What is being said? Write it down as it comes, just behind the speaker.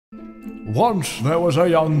Once there was a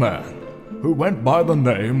young man who went by the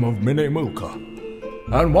name of Muka.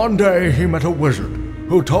 And one day he met a wizard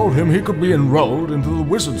who told him he could be enrolled into the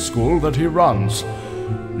wizard school that he runs.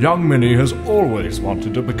 Young Minnie has always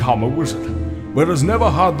wanted to become a wizard, but has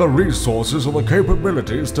never had the resources or the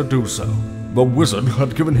capabilities to do so. The wizard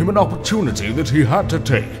had given him an opportunity that he had to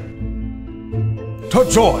take. To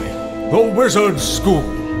join the wizard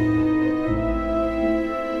school.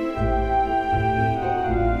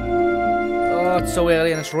 Oh, it's so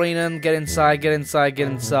early and it's raining. Get inside, get inside, get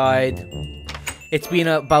inside. It's been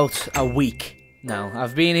about a week now.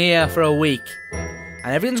 I've been here for a week.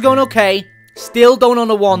 And everything's going okay. Still don't own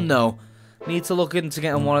a wand though. Need to look into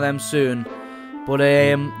getting one of them soon. But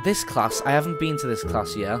this class, I haven't been to this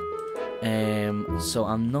class yet. So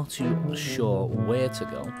I'm not too sure where to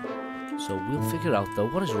go. So we'll figure out though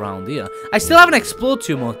what is around here. I still haven't explored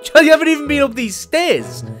too much. I haven't even been up these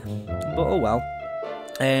stairs. But oh well.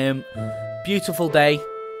 Beautiful day.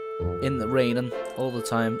 In the raining all the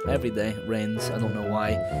time. Every day it rains. I don't know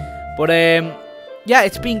why. But yeah,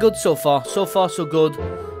 it's been good so far. So far so good.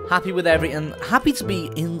 Happy with everything. Happy to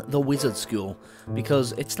be in the wizard school.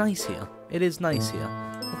 Because it's nice here. It is nice here.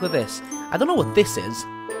 Look at this. I don't know what this is.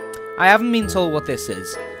 I haven't been told what this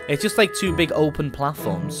is. It's just like two big open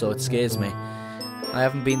platforms, so it scares me. I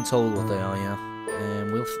haven't been told what they are yet.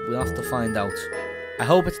 We'll have to find out. I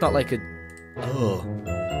hope it's not like a... Oh.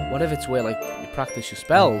 What if it's where like you practice your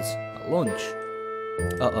spells at lunch?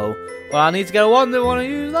 Uh-oh. Well, I need to get a wand. I want to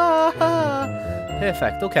use that.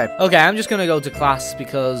 Perfect. Okay. Okay, I'm just going to go to class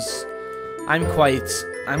because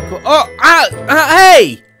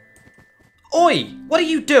hey! Oi! What are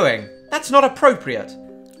you doing? That's not appropriate.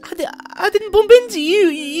 I didn't bump into you.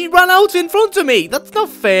 You ran out in front of me. That's not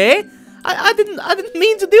fair. I didn't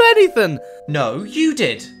mean to do anything. No, you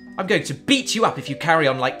did. I'm going to beat you up if you carry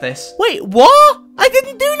on like this. Wait, what? I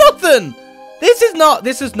didn't do nothing. This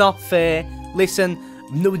is not fair. Listen,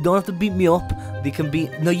 no, you don't have to beat me up. They can be...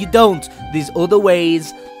 No, you don't. There's other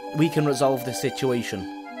ways we can resolve this situation.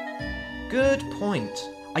 Good point.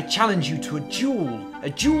 I challenge you to a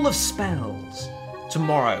duel of spells.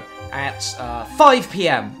 Tomorrow at 5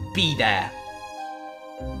 PM. Be there.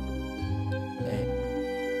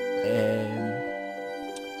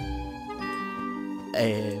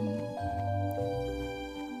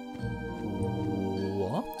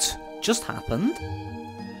 What just happened?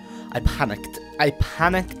 I panicked.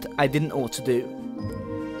 I didn't know what to do.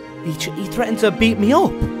 He threatened to beat me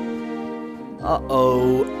up.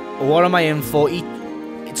 Uh-oh. What am I in for?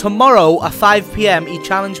 Tomorrow at 5 PM, he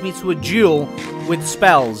challenged me to a duel with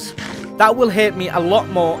spells. That will hurt me a lot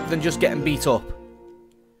more than just getting beat up.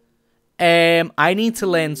 I need to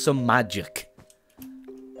learn some magic.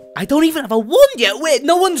 I don't even have a wand yet. Wait,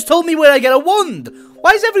 no one's told me where I get a wand.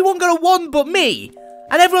 Why has everyone got a wand but me?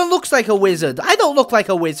 And everyone looks like a wizard. I don't look like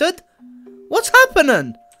a wizard. What's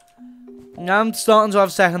happening? I'm starting to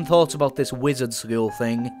have second thoughts about this wizard school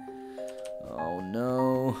thing. Oh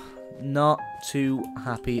no. Not too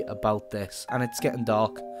happy about this. And it's getting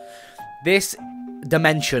dark. This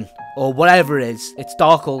dimension, or whatever it is, it's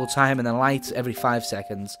dark all the time and then lights every 5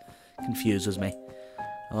 seconds. Confuses me.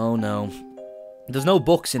 Oh no. There's no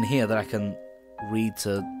books in here that I can read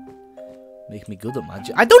to make me good at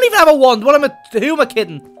magic. I don't even have a wand! Who am I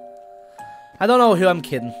kidding? I don't know who I'm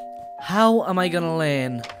kidding. How am I gonna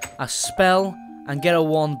learn a spell and get a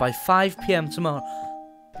wand by 5 PM tomorrow?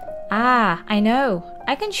 Ah, I know.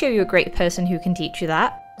 I can show you a great person who can teach you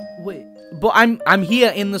that. Wait, but I'm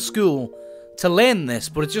here in the school to learn this,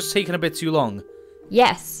 but it's just taking a bit too long.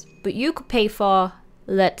 Yes, but you could pay for,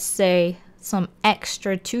 let's say, some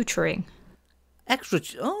extra tutoring.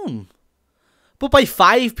 Oh. But by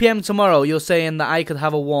 5 PM tomorrow, you're saying that I could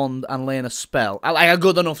have a wand and learn a spell. Like a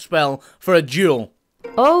good enough spell for a duel.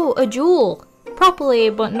 Oh, a duel. Properly,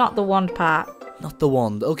 but not the wand part. Not the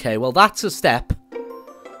wand. Okay, well, that's a step.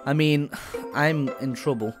 I mean, I'm in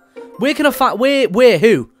trouble. Where can I find... Where?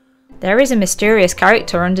 Who? There is a mysterious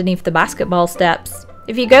character underneath the basketball steps.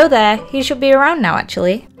 If you go there, he should be around now,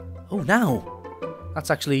 actually. Oh, now?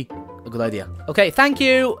 That's actually a good idea. Okay, thank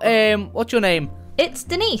you. What's your name? It's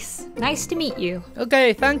Denise. Nice to meet you.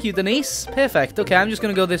 Okay, thank you, Denise. Perfect. Okay, I'm just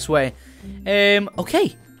gonna go this way.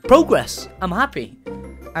 Okay. Progress. I'm happy.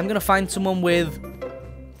 I'm gonna find someone with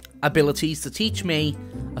abilities to teach me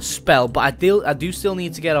a spell, but I do still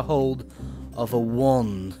need to get a hold of a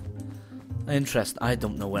wand. Interest. I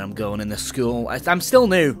don't know where I'm going in this school. I'm still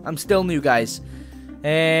new. I'm still new, guys.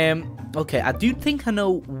 Okay, I do think I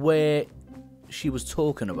know where she was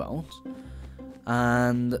talking about.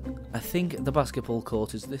 And I think the basketball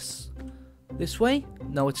court is this way?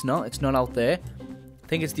 No, it's not. It's not out there. I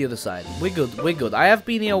think it's the other side. We're good. We're good. I have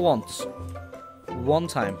been here once. One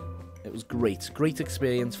time. It was great. Great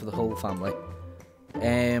experience for the whole family.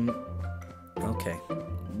 Okay.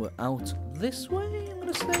 We're out this way, I'm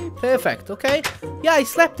going to say. Perfect. Okay. Yeah, I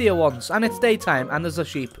slept here once. And it's daytime. And there's a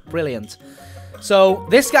sheep. Brilliant. So,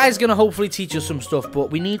 this guy's going to hopefully teach us some stuff.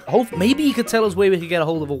 But we need... maybe he could tell us where we could get a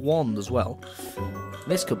hold of a wand as well.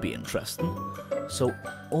 This could be interesting. So,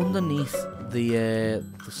 underneath the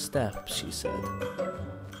steps, she said.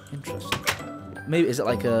 Interesting. Maybe, is it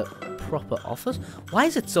like a proper office? Why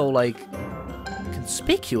is it so, like,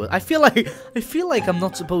 conspicuous? I feel like I'm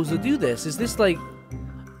not supposed to do this. Is this, like...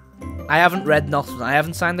 I haven't read nothing. I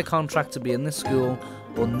haven't signed the contract to be in this school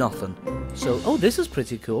or nothing. So, oh, this is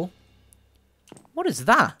pretty cool. What is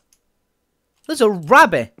that? There's a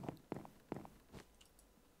rabbit.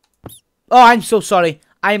 Oh, I'm so sorry.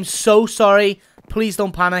 I am so sorry. Please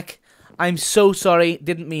don't panic. I'm so sorry.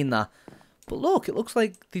 Didn't mean that. But look, it looks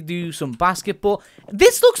like they do some basketball.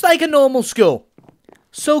 This looks like a normal school.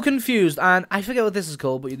 So confused. And I forget what this is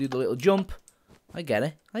called, but you do the little jump. I get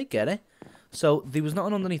it. I get it. So, there was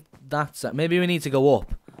nothing underneath that set. Maybe we need to go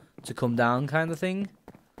up to come down kind of thing.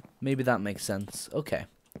 Maybe that makes sense. Okay.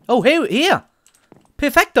 Oh, here.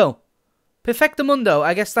 Perfecto. Perfectamundo.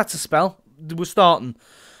 I guess that's a spell. We're starting.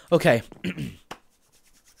 Okay.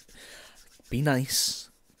 Be nice.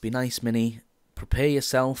 Be nice, Minnie. Prepare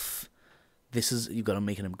yourself. You've got to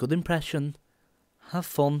make a good impression. Have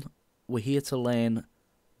fun. We're here to learn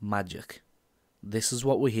magic. This is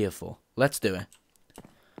what we're here for. Let's do it.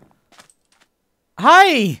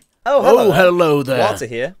 Hi! Oh, hello there. Walter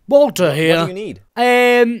here. Walter here. What do you need?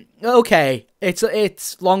 Okay.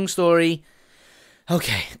 It's long story.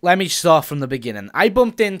 Okay, let me start from the beginning. I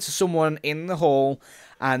bumped into someone in the hall,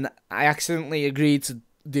 and I accidentally agreed to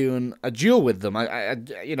doing a duel with them.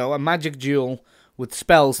 A magic duel with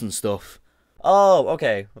spells and stuff. Oh,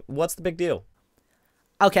 okay. What's the big deal?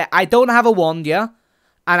 Okay, I don't have a wand, yeah?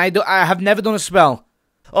 And I have never done a spell.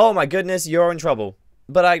 Oh my goodness, you're in trouble.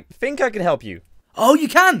 But I think I can help you. Oh, you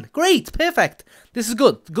can! Great, perfect. This is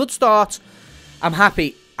good. Good start. I'm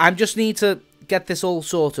happy. I just need to get this all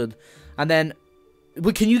sorted. And then,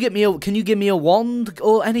 can you give me a wand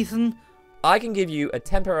or anything? I can give you a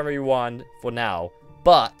temporary wand for now,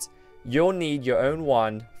 but you'll need your own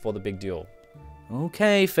wand for the big duel.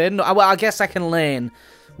 Okay, fair enough. Well, I guess I can learn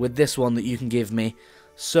with this one that you can give me.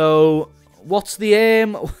 So, what's the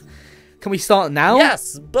aim? Can we start now?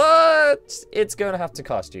 Yes, but it's going to have to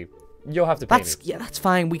cost you. You'll have to pay me. Yeah, that's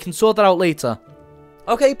fine. We can sort that out later.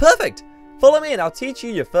 Okay, perfect. Follow me and I'll teach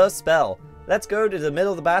you your first spell. Let's go to the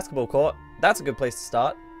middle of the basketball court. That's a good place to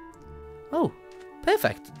start. Oh,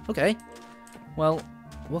 perfect. Okay. Well,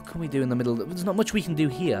 what can we do in the middle? There's not much we can do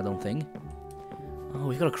here, I don't think. Oh,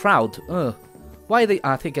 we've got a crowd. Why are they...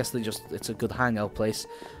 I guess it's a good hangout place.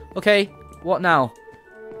 Okay, what now?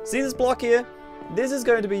 See this block here? This is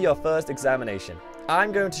going to be your first examination.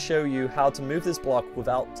 I'm going to show you how to move this block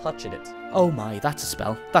without touching it. Oh my, that's a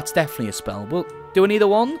spell. That's definitely a spell. Well, do I need a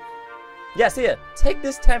wand? Yes, here. Take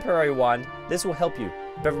this temporary wand. This will help you.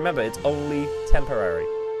 But remember, it's only temporary.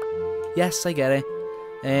 Yes, I get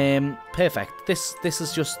it. Perfect. This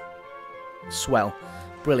is just swell.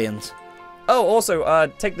 Brilliant. Oh, also,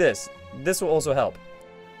 take this. This will also help.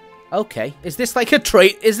 Okay. Is this like a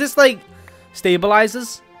trait? Is this like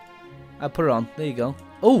stabilizers? I'll put it on. There you go.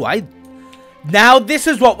 Oh, now this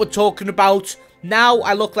is what we're talking about. Now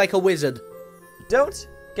I look like a wizard. Don't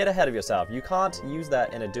get ahead of yourself. You can't use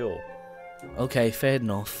that in a duel. Okay, fair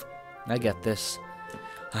enough. I get this.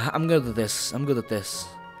 I'm good at this. I'm good at this.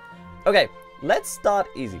 Okay, let's start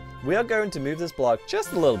easy. We are going to move this block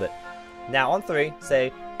just a little bit. Now on 3,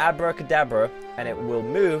 say abracadabra, and it will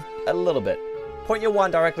move a little bit. Point your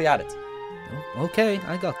wand directly at it. Oh, okay,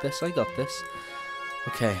 I got this. I got this.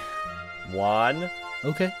 Okay. 1.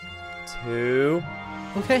 Okay. 2.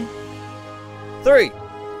 Okay. 3.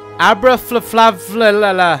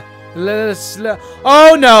 Abraflavlavla.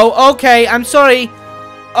 Oh no. Okay, I'm sorry.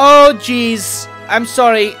 Oh jeez. I'm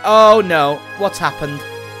sorry. Oh no. What's happened?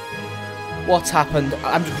 What's happened?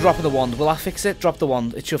 I'm just dropping the wand. Will I fix it? Drop the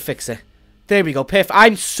wand. It should fix it. There we go. Perfect.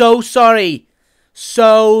 I'm so sorry.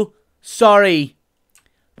 So sorry.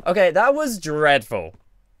 Okay, that was dreadful.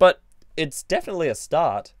 But it's definitely a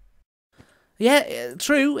start. Yeah,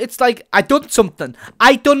 true. It's like, I done something.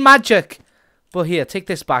 I done magic. But here, take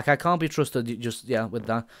this back. I can't be trusted just, yeah, with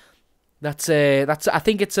that. I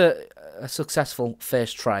think it's a successful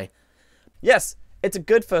first try. Yes, it's a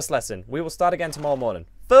good first lesson. We will start again tomorrow morning.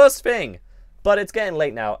 First thing. But it's getting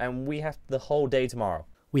late now, and we have the whole day tomorrow.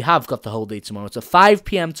 We have got the whole day tomorrow. It's at 5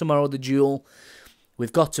 PM tomorrow, the duel.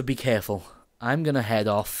 We've got to be careful. I'm going to head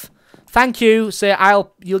off Thank you. Say,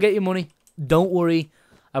 you'll get your money. Don't worry.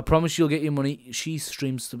 I promise you'll get your money. She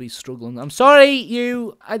seems to be struggling. I'm sorry,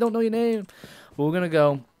 I don't know your name. But we're going to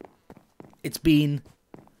go. It's been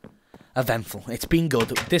eventful. It's been good.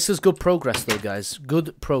 This is good progress, though, guys.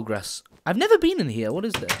 Good progress. I've never been in here. What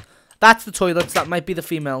is this? That's the toilets. That might be the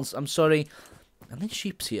females. I'm sorry. And then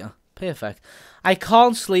sheep's here. Perfect. I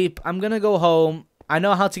can't sleep. I'm going to go home. I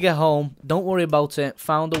know how to get home. Don't worry about it.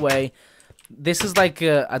 Found a way. This is like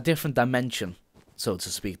a different dimension, so to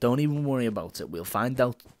speak. Don't even worry about it. We'll find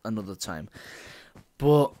out another time.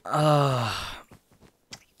 But,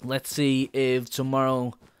 let's see if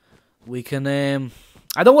tomorrow we can,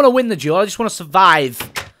 I don't want to win the duel. I just want to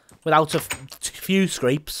survive without a few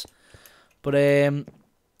scrapes. But,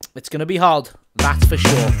 it's going to be hard. That's for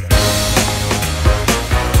sure.